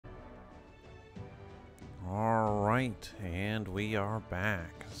Alright, and we are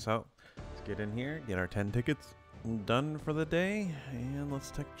back. So, let's get in here, get our 10 tickets done for the day, and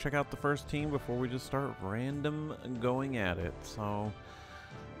let's check out the first team before we just start random going at it. So,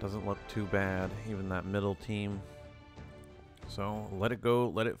 doesn't look too bad, even that middle team. So, let it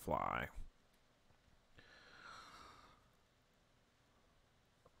go, let it fly.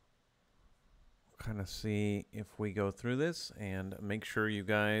 Kind of see if we go through this, and make sure you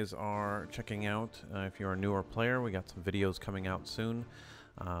guys are checking out if you're a newer player. We got some videos coming out soon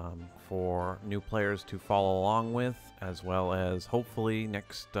for new players to follow along with, as well as hopefully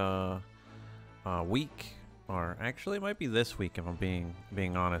next week, or actually it might be this week if I'm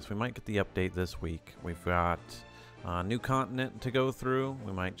being honest. We might get the update this week. We've got new continent to go through.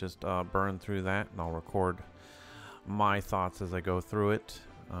 We might just burn through that, and I'll record my thoughts as I go through it.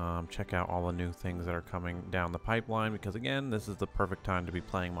 Check out all the new things that are coming down the pipeline, because again, this is the perfect time to be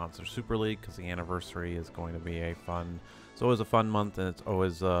playing Monster Super League, because the anniversary is going to be it's always a fun month, and it's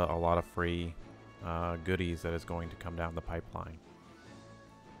always a lot of free goodies that is going to come down the pipeline.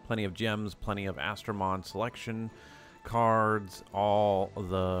 Plenty of gems, plenty of Astromon selection cards, all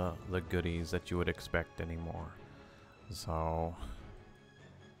the goodies that you would expect anymore. So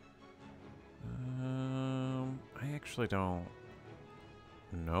I actually don't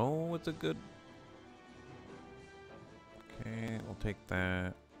know it's a good. Okay, we'll take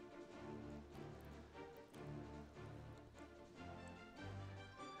that.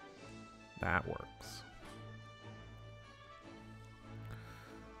 That works.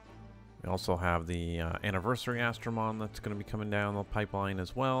 We also have the anniversary Astromon that's going to be coming down the pipeline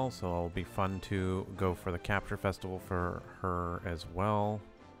as well, so it'll be fun to go for the capture festival for her as well.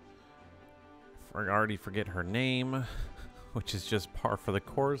 I already forget her name, which is just par for the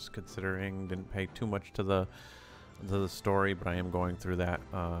course, considering didn't pay too much to the story, but I am going through that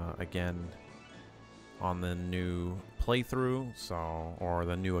again on the new playthrough, or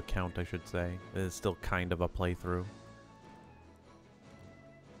the new account, I should say. It is still kind of a playthrough.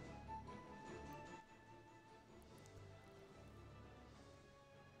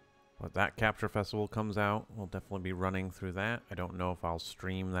 But that capture festival comes out, we'll definitely be running through that. I don't know if I'll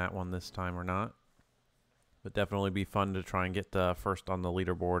stream that one this time or not. But definitely be fun to try and get first on the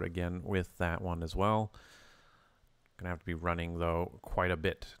leaderboard again with that one as well. Gonna have to be running, though, quite a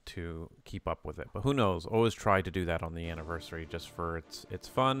bit to keep up with it. But who knows? Always try to do that on the anniversary just for it's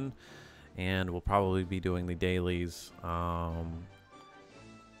fun. And we'll probably be doing the dailies. Once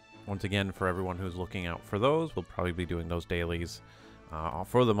again, for everyone who's looking out for those, we'll probably be doing those dailies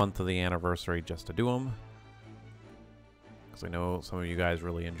for the month of the anniversary just to do them. Because I know some of you guys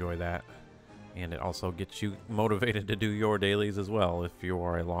really enjoy that. And it also gets you motivated to do your dailies as well if you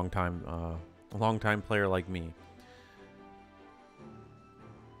are a long time player like me.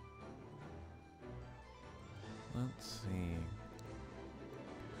 Let's see.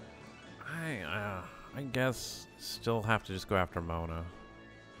 I guess still have to just go after Mona.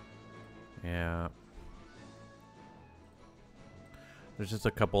 Yeah. There's just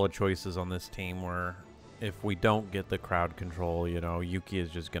a couple of choices on this team where if we don't get the crowd control, you know, Yuki is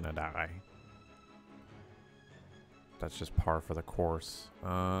just gonna die. That's just par for the course.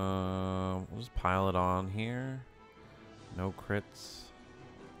 We'll just pile it on here. No crits.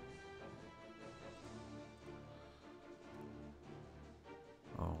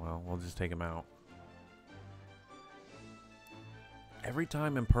 Oh well, we'll just take him out. Every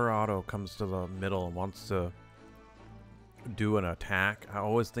time Imperato comes to the middle and wants to do an attack, I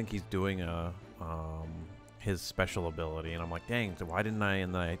always think he's doing his special ability, and I'm like, dang, so why didn't I?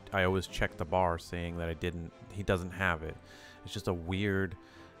 And then I always check the bar saying that he doesn't have it. It's just a weird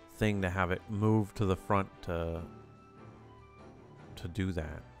thing to have it move to the front to do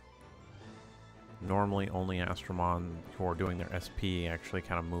that. Normally only Astromon who are doing their SP actually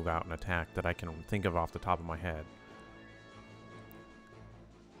kind of move out and attack that I can think of off the top of my head.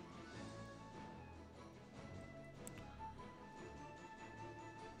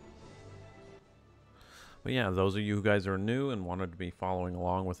 But yeah, those of you who guys are new and wanted to be following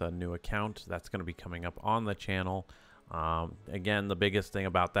along with a new account, that's going to be coming up on the channel. Again, the biggest thing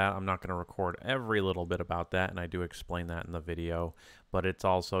about that, I'm not going to record every little bit about that, and I do explain that in the video. But it's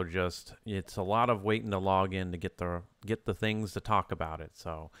also just, it's a lot of waiting to log in to get the things to talk about it.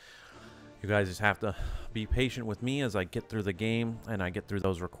 So you guys just have to be patient with me as I get through the game and I get through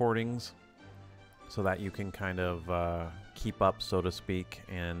those recordings, so that you can kind of keep up, so to speak.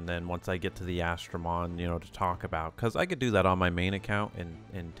 And then once I get to the Astromon, you know, to talk about, because I could do that on my main account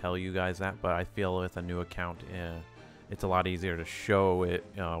and tell you guys that, but I feel with a new account, it's a lot easier to show it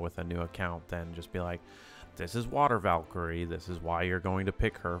with a new account than just be like, this is Water Valkyrie. This is why you're going to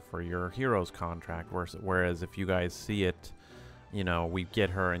pick her for your heroes contract. Whereas if you guys see it, you know, we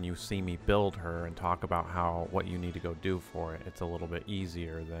get her and you see me build her and talk about what you need to go do for it, it's a little bit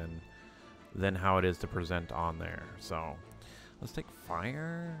easier than how it is to present on there. So let's take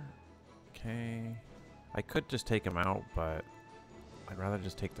fire. Okay. I could just take him out, but I'd rather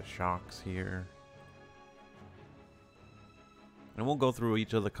just take the shocks here. And we'll go through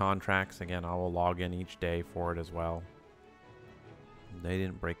each of the contracts. Again, I will log in each day for it as well. They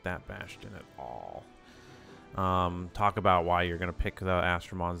didn't break that Bastion at all. Talk about why you're going to pick the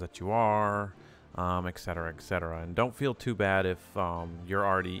Astromons that you are, etc., etc. And don't feel too bad if you're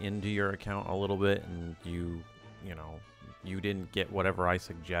already into your account a little bit and you know, you didn't get whatever I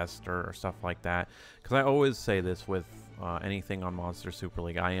suggest or stuff like that. Because I always say this with anything on Monster Super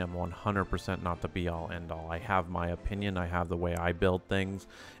League. I am 100% not the be-all, end-all. I have my opinion. I have the way I build things.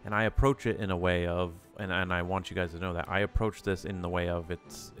 And I approach it in a way of, and I want you guys to know that, I approach this in the way of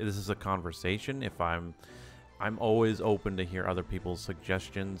this is a conversation. If I'm always open to hear other people's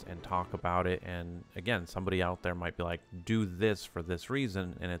suggestions and talk about it. And again, somebody out there might be like, do this for this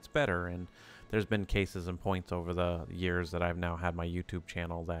reason, and it's better. And there's been cases and points over the years that I've now had my YouTube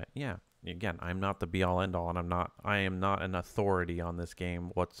channel that, yeah, again, I'm not the be-all end-all, and I am not an authority on this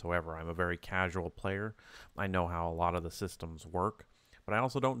game whatsoever. I'm a very casual player. I know how a lot of the systems work, but I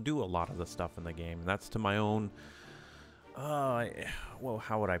also don't do a lot of the stuff in the game. And that's to my own, well,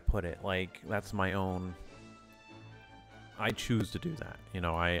 how would I put it? Like, that's my own, I choose to do that. You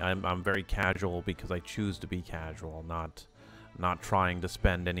know, I'm very casual because I choose to be casual, not trying to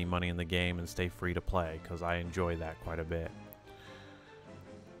spend any money in the game and stay free to play, because I enjoy that quite a bit.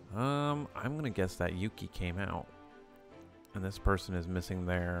 I'm gonna guess that Yuki came out, and this person is missing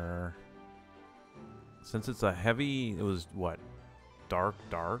their. Since it's a heavy, it was what, dark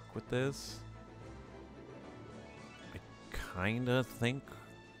with this. I kind of think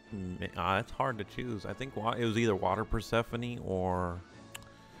it's hard to choose. I think it was either Water Persephone or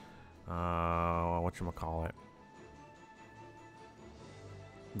whatchamacallit,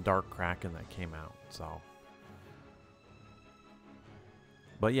 Dark Kraken that came out. So.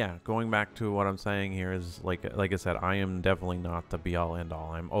 But yeah, going back to what I'm saying here is, like I said, I am definitely not the be-all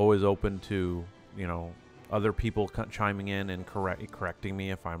end-all. I'm always open to, you know, other people chiming in and correcting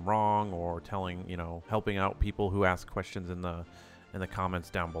me if I'm wrong, or telling, you know, helping out people who ask questions in the comments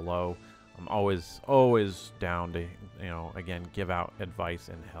down below. I'm always down to, you know, again, give out advice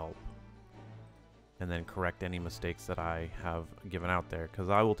and help, and then correct any mistakes that I have given out there. Because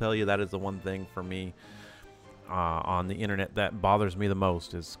I will tell you, that is the one thing for me on the internet that bothers me the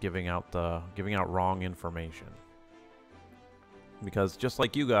most, is giving out wrong information. Because just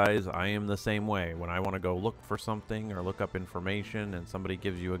like you guys, I am the same way. When I want to go look for something or look up information, and somebody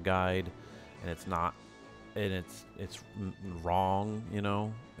gives you a guide and it's not, and it's wrong, you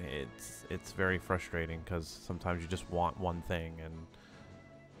know, it's very frustrating, because sometimes you just want one thing, and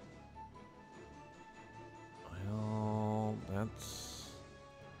well,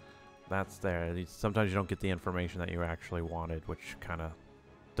 that's there. Sometimes you don't get the information that you actually wanted, which kind of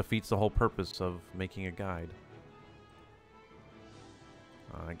defeats the whole purpose of making a guide.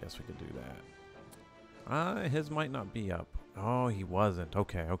 I guess we could do that. His might not be up. Oh, he wasn't.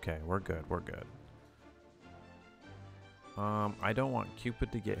 Okay, we're good. I don't want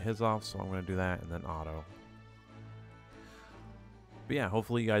Cupid to get his off, so I'm going to do that, and then auto. But yeah,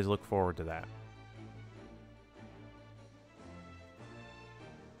 hopefully you guys look forward to that.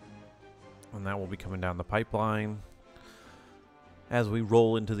 And that will be coming down the pipeline as we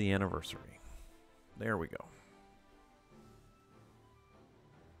roll into the anniversary. There we go.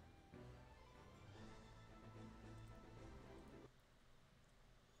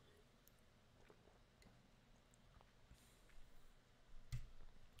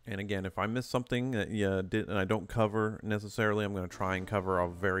 And again, if I miss something that you did and I don't cover necessarily, I'm going to try and cover a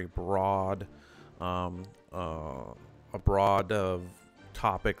very broad, of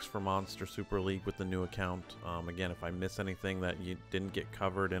topics for Monster Super League with the new account. Again, if I miss anything that you didn't get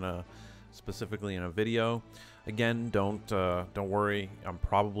covered specifically in a video, again, don't worry. I'm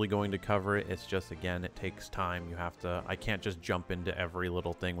probably going to cover it. It's just, again, it takes time. I can't just jump into every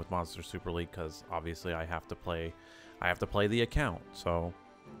little thing with Monster Super League, because obviously I have to play the account. So,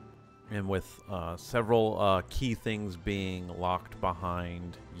 and with several key things being locked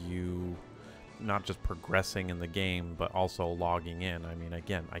behind you, not just progressing in the game, but also logging in. I mean,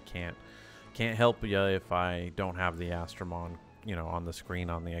 again, I can't help you if I don't have the Astromon, you know, on the screen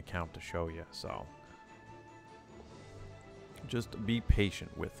on the account to show you. So just be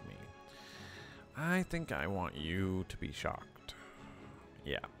patient with me. I think I want you to be shocked.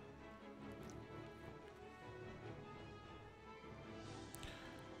 Yeah.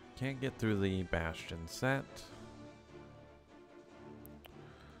 can't get through the Bastion set.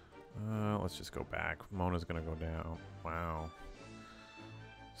 Let's just go back. Mona's gonna go down. Wow.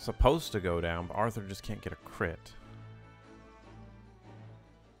 Supposed to go down, but Arthur just can't get a crit.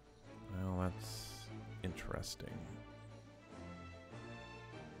 Well, that's interesting.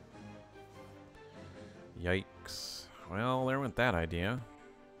 Yikes. Well, there went that idea.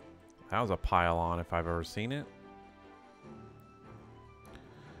 That was a pile-on if I've ever seen it.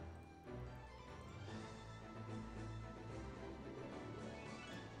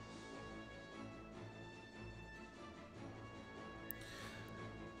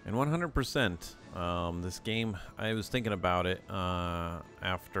 And 100%, this game, I was thinking about it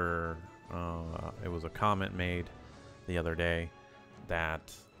after it was a comment made the other day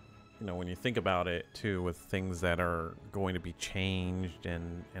that, you know, when you think about it too, with things that are going to be changed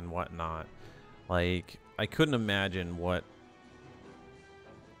and whatnot, like, I couldn't imagine what,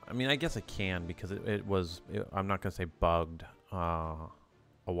 I mean, I guess I can, because it was, I'm not going to say bugged a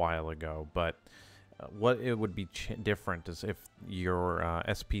while ago, but what it would be different is if your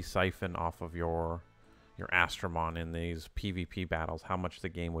SP siphon off of your Astromon in these PvP battles, how much the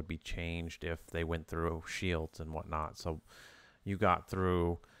game would be changed if they went through shields and whatnot. So you got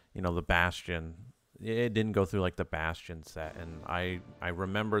through, you know, the Bastion. It didn't go through like the Bastion set, and I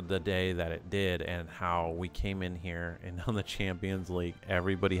remembered the day that it did, and how we came in here and on the Champions League,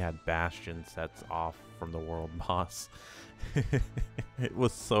 everybody had Bastion sets off from the world boss. It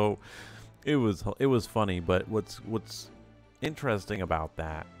was so, it was funny. But what's interesting about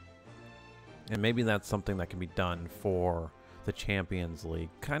that, and maybe that's something that can be done for the Champions League,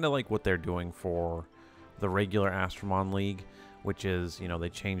 kind of like what they're doing for the regular Astromon League, which is, you know, they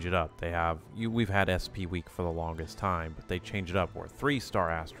change it up. They have, we've had SP Week for the longest time, but they change it up where 3-star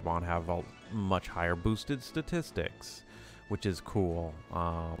Astromon have a much higher boosted statistics, which is cool.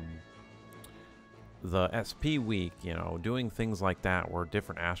 The SP Week, you know, doing things like that where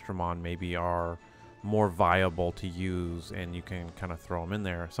different Astromon maybe are more viable to use and you can kind of throw them in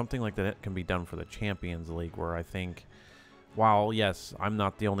there. Something like that can be done for the Champions League, where I think, while yes, I'm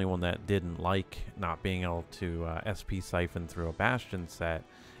not the only one that didn't like not being able to SP siphon through a Bastion set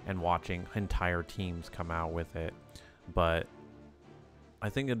and watching entire teams come out with it, but I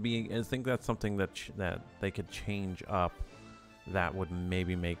think I think that's something that that they could change up, that would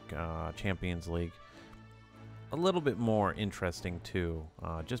maybe make Champions League a little bit more interesting too,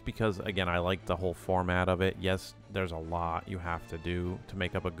 just because, again, I like the whole format of it. Yes, there's a lot you have to do to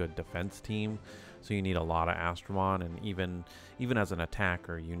make up a good defense team, so you need a lot of Astromon, and even as an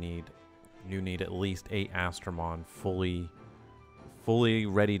attacker, you need at least 8 Astromon fully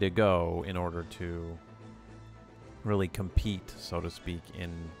ready to go in order to really compete, so to speak,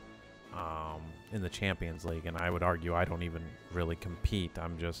 in the Champions League. And I would argue I don't even really compete.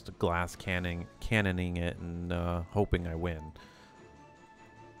 I'm just glass cannoning it and hoping I win.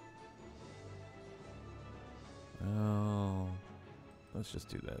 Oh, let's just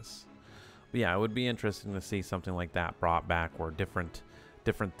do this. But yeah, it would be interesting to see something like that brought back, where different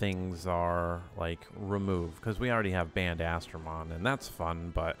things are like removed, because we already have banned Astromon, and that's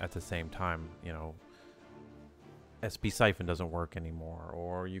fun, but at the same time, you know, SP Siphon doesn't work anymore,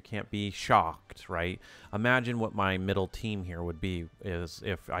 or you can't be shocked, right? Imagine what my middle team here would be is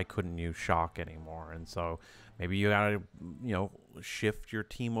if I couldn't use shock anymore. And so maybe you gotta, you know, shift your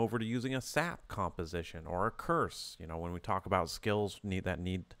team over to using a sap composition or a curse. You know, when we talk about skills that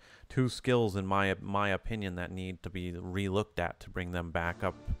need 2 skills, in my opinion, that need to be re-looked at to bring them back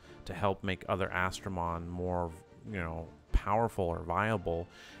up to help make other Astromon more, you know, powerful or viable.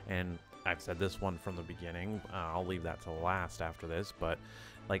 And I've said this one from the beginning. I'll leave that to last after this, but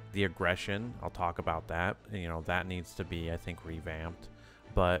like the aggression, I'll talk about that. You know, that needs to be, I think, revamped.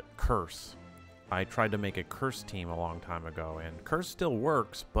 But curse, I tried to make a curse team a long time ago, and curse still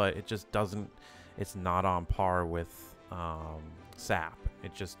works, but it just doesn't. It's not on par with sap.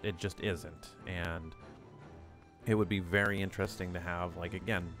 It just isn't. And it would be very interesting to have, like,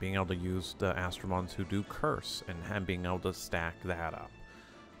 again, being able to use the Astromons who do curse and being able to stack that up.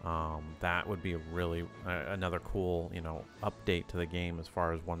 That would be a really another cool, you know, update to the game as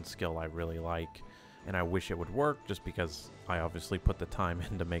far as one skill I really like, and I wish it would work, just because I obviously put the time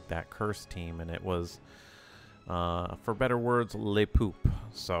in to make that curse team, and it was, for better words, le poop.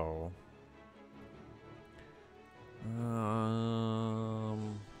 So,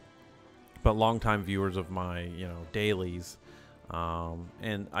 but longtime viewers of my, you know, dailies,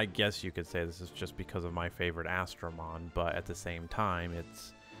 and I guess you could say this is just because of my favorite Astromon, but at the same time,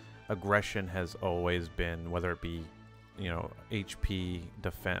 it's aggression has always been, whether it be, you know, HP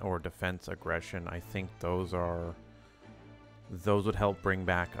defense or defense aggression, I think those are those would help bring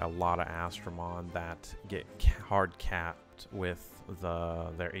back a lot of Astromon that get hard capped with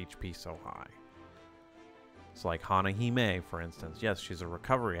their HP so high. So like Hanahime, for instance. Yes, she's a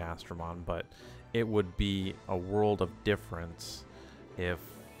recovery Astromon, but it would be a world of difference if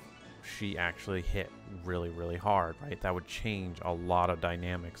she actually hit really, really hard, right? That would change a lot of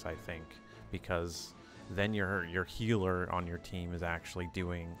dynamics, I think, because then your healer on your team is actually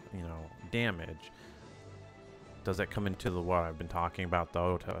doing, you know, damage. Does that come into what I've been talking about,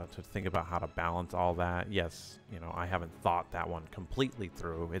 though, to think about how to balance all that? Yes, you know, I haven't thought that one completely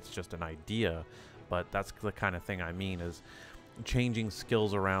through. It's just an idea, but that's the kind of thing I mean, is changing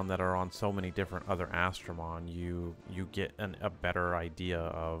skills around that are on so many different other Astromon. You get a better idea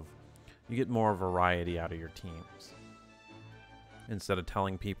of, you get more variety out of your teams. Instead of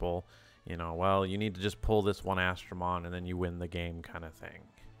telling people, you know, well, you need to just pull this one Astromon and then you win the game kind of thing.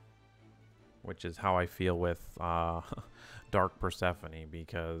 Which is how I feel with Dark Persephone,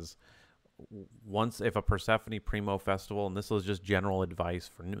 because if a Persephone Primo Festival, and this is just general advice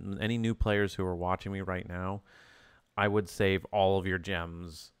for any new players who are watching me right now, I would save all of your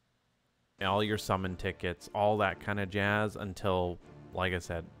gems, all your summon tickets, all that kind of jazz until, like I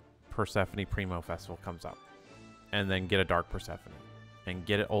said, Persephone Primo Festival comes up. And then get a Dark Persephone and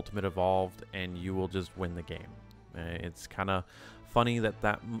get it Ultimate Evolved, and you will just win the game. It's kind of funny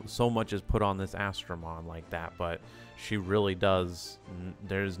that so much is put on this Astromon like that, but she really does.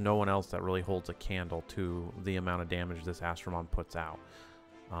 There's no one else that really holds a candle to the amount of damage this Astromon puts out.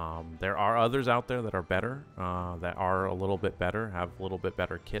 There are others out there that are better, that are a little bit better, have a little bit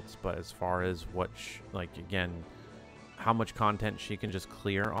better kits, but as far as what, again, how much content she can just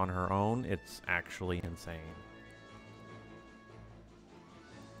clear on her own, it's actually insane.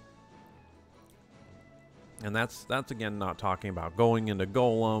 And that's again not talking about going into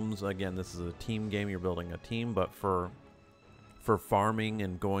golems. Again, this is a team game. You're building a team, but for farming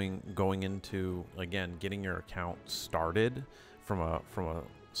and going into, again, getting your account started from a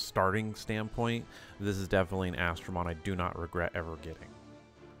starting standpoint, this is definitely an Astromon I do not regret ever getting.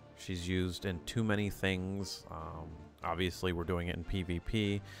 She's used in too many things. Obviously, we're doing it in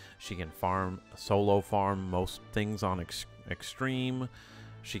PvP. She can solo farm most things on extreme.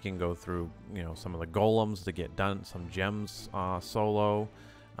 She can go through, you know, some of the golems to get done, some gems solo,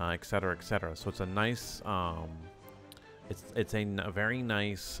 etc., etc. So it's a nice, it's a very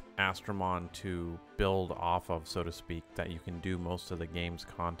nice Astromon to build off of, so to speak, that you can do most of the game's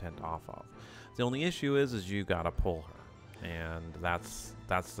content off of. The only issue is you gotta pull her, and that's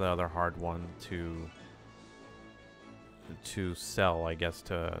the other hard one to sell, I guess,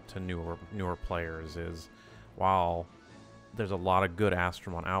 to newer players, is while there's a lot of good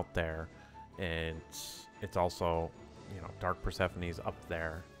Astromon out there, and it's also, you know, Dark Persephone's up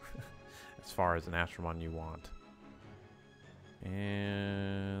there as far as an Astromon you want.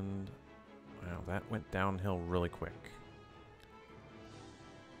 And wow, that went downhill really quick.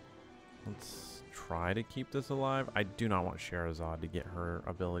 Let's try to keep this alive. I do not want Scheherazade to get her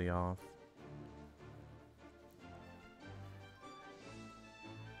ability off.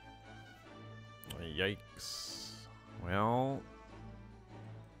 Yikes. Well,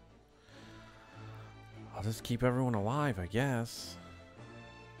 I'll just keep everyone alive, I guess.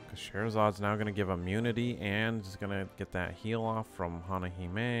 Because Scheherazade's now going to give immunity and is going to get that heal off from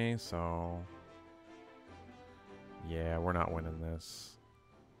Hanahime, so yeah, we're not winning this.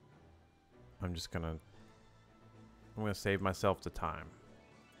 I'm going to save myself the time.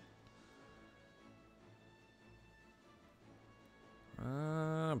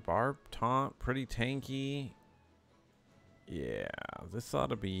 Barb Taunt, pretty tanky. Yeah, this ought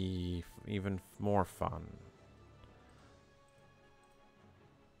to be even more fun.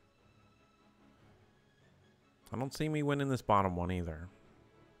 I don't see me winning this bottom one either,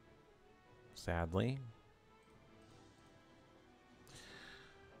 sadly.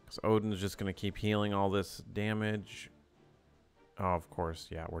 Because Odin's just going to keep healing all this damage. Oh, of course,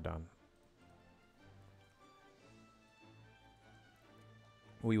 yeah, we're done.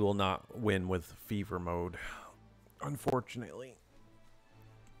 We will not win with fever mode, unfortunately.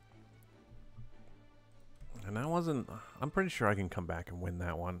 And that wasn't... I'm pretty sure I can come back and win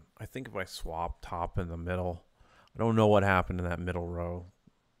that one. I think if I swap top in the middle... I don't know what happened in that middle row.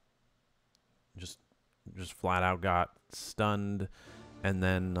 Just flat out got stunned. And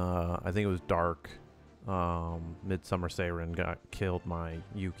then I think it was Dark. Midsummer Seiren killed my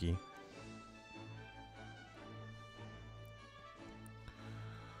Yuki.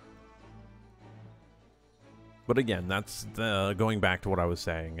 But again, that's going back to what I was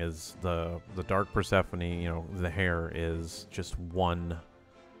saying, is the Dark Persephone, you know, the hair is just one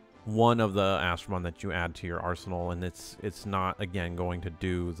one of the Astromon that you add to your arsenal, and it's not, again, going to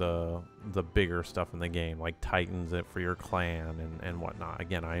do the bigger stuff in the game, like Titans it for your clan and whatnot.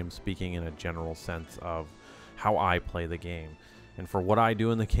 Again, I am speaking in a general sense of how I play the game. And for what I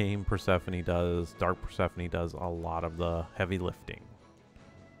do in the game, Dark Persephone does a lot of the heavy lifting.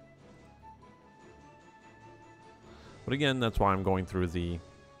 But again, that's why I'm going through the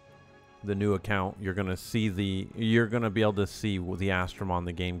new account. You're gonna be able to see what the Astromon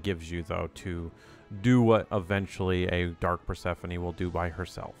the game gives you, though, to do what eventually a Dark Persephone will do by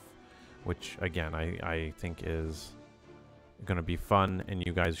herself, which again I think is gonna be fun, and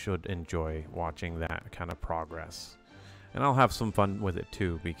you guys should enjoy watching that kind of progress. And I'll have some fun with it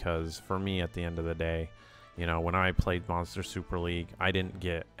too, because for me, at the end of the day, you know, when I played Monster Super League, I didn't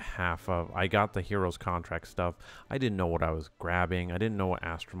get I got the Heroes Contract stuff. I didn't know what I was grabbing. I didn't know what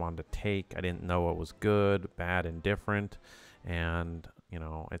Astromon to take. I didn't know what was good, bad, and different. And, you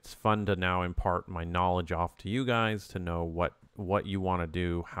know, it's fun to now impart my knowledge off to you guys to know what you want to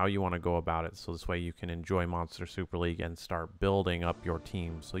do, how you want to go about it. So this way you can enjoy Monster Super League and start building up your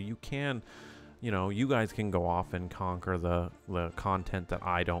team. So you can, you know, you guys can go off and conquer the content that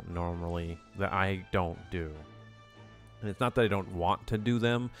I don't do. And it's not that I don't want to do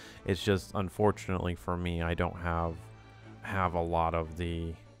them. It's just, unfortunately for me, I don't have a lot of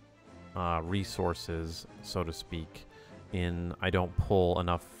the resources, so to speak. I don't pull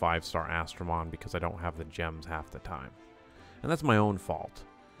enough 5-star Astromon because I don't have the gems half the time. And that's my own fault.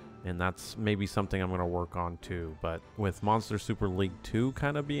 And that's maybe something I'm going to work on too. But with Monster Super League 2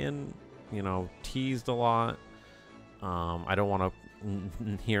 kind of being, you know, teased a lot, I don't want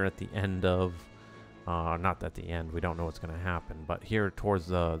to hear at the end of, not at the end, we don't know what's going to happen, but here towards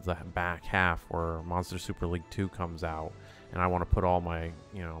the back half where Monster Super League 2 comes out, and I want to put all my,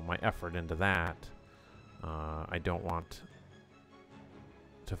 you know, my effort into that. I don't want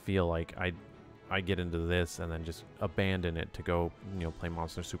to feel like I get into this and then just abandon it to go, you know, play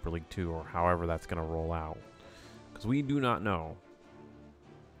Monster Super League 2 or however that's going to roll out, because we do not know.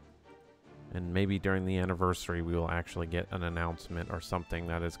 And maybe during the anniversary we will actually get an announcement or something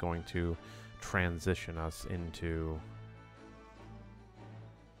that is going to transition us into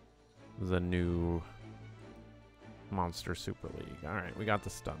the new Monster Super League. Alright, we got the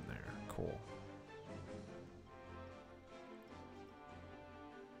stun there. Cool.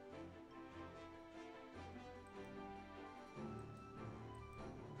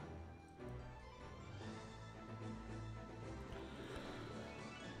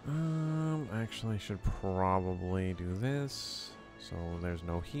 Actually, I should probably do this. So there's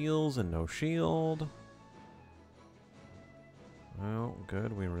no heals and no shield. Well,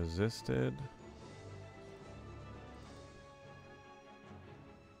 good, we resisted.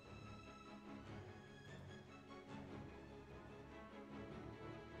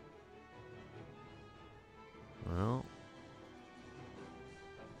 Well.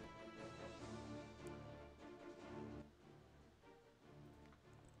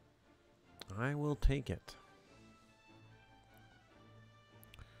 I will take it.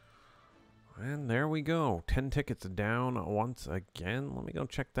 And there we go. 10 tickets down once again. Let me go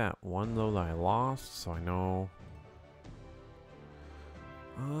check that one, though, that I lost, so I know.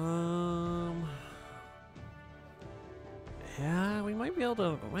 Yeah, we might be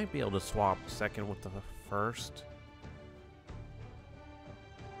able to swap second with the first.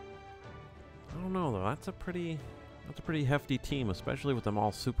 I don't know, though. That's a pretty hefty team, especially with them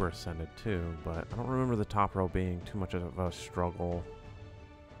all super ascended too, but I don't remember the top row being too much of a struggle.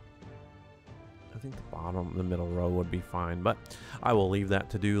 I think the middle row would be fine, but I will leave that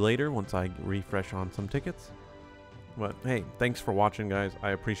to do later once I refresh on some tickets. But hey, thanks for watching, guys.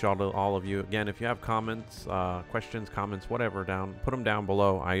 I appreciate all of you. Again, if you have comments, questions, comments, whatever, put them down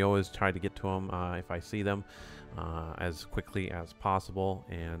below. I always try to get to them if I see them as quickly as possible.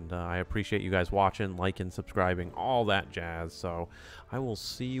 And I appreciate you guys watching, liking, subscribing, all that jazz. So I will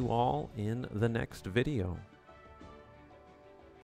see you all in the next video.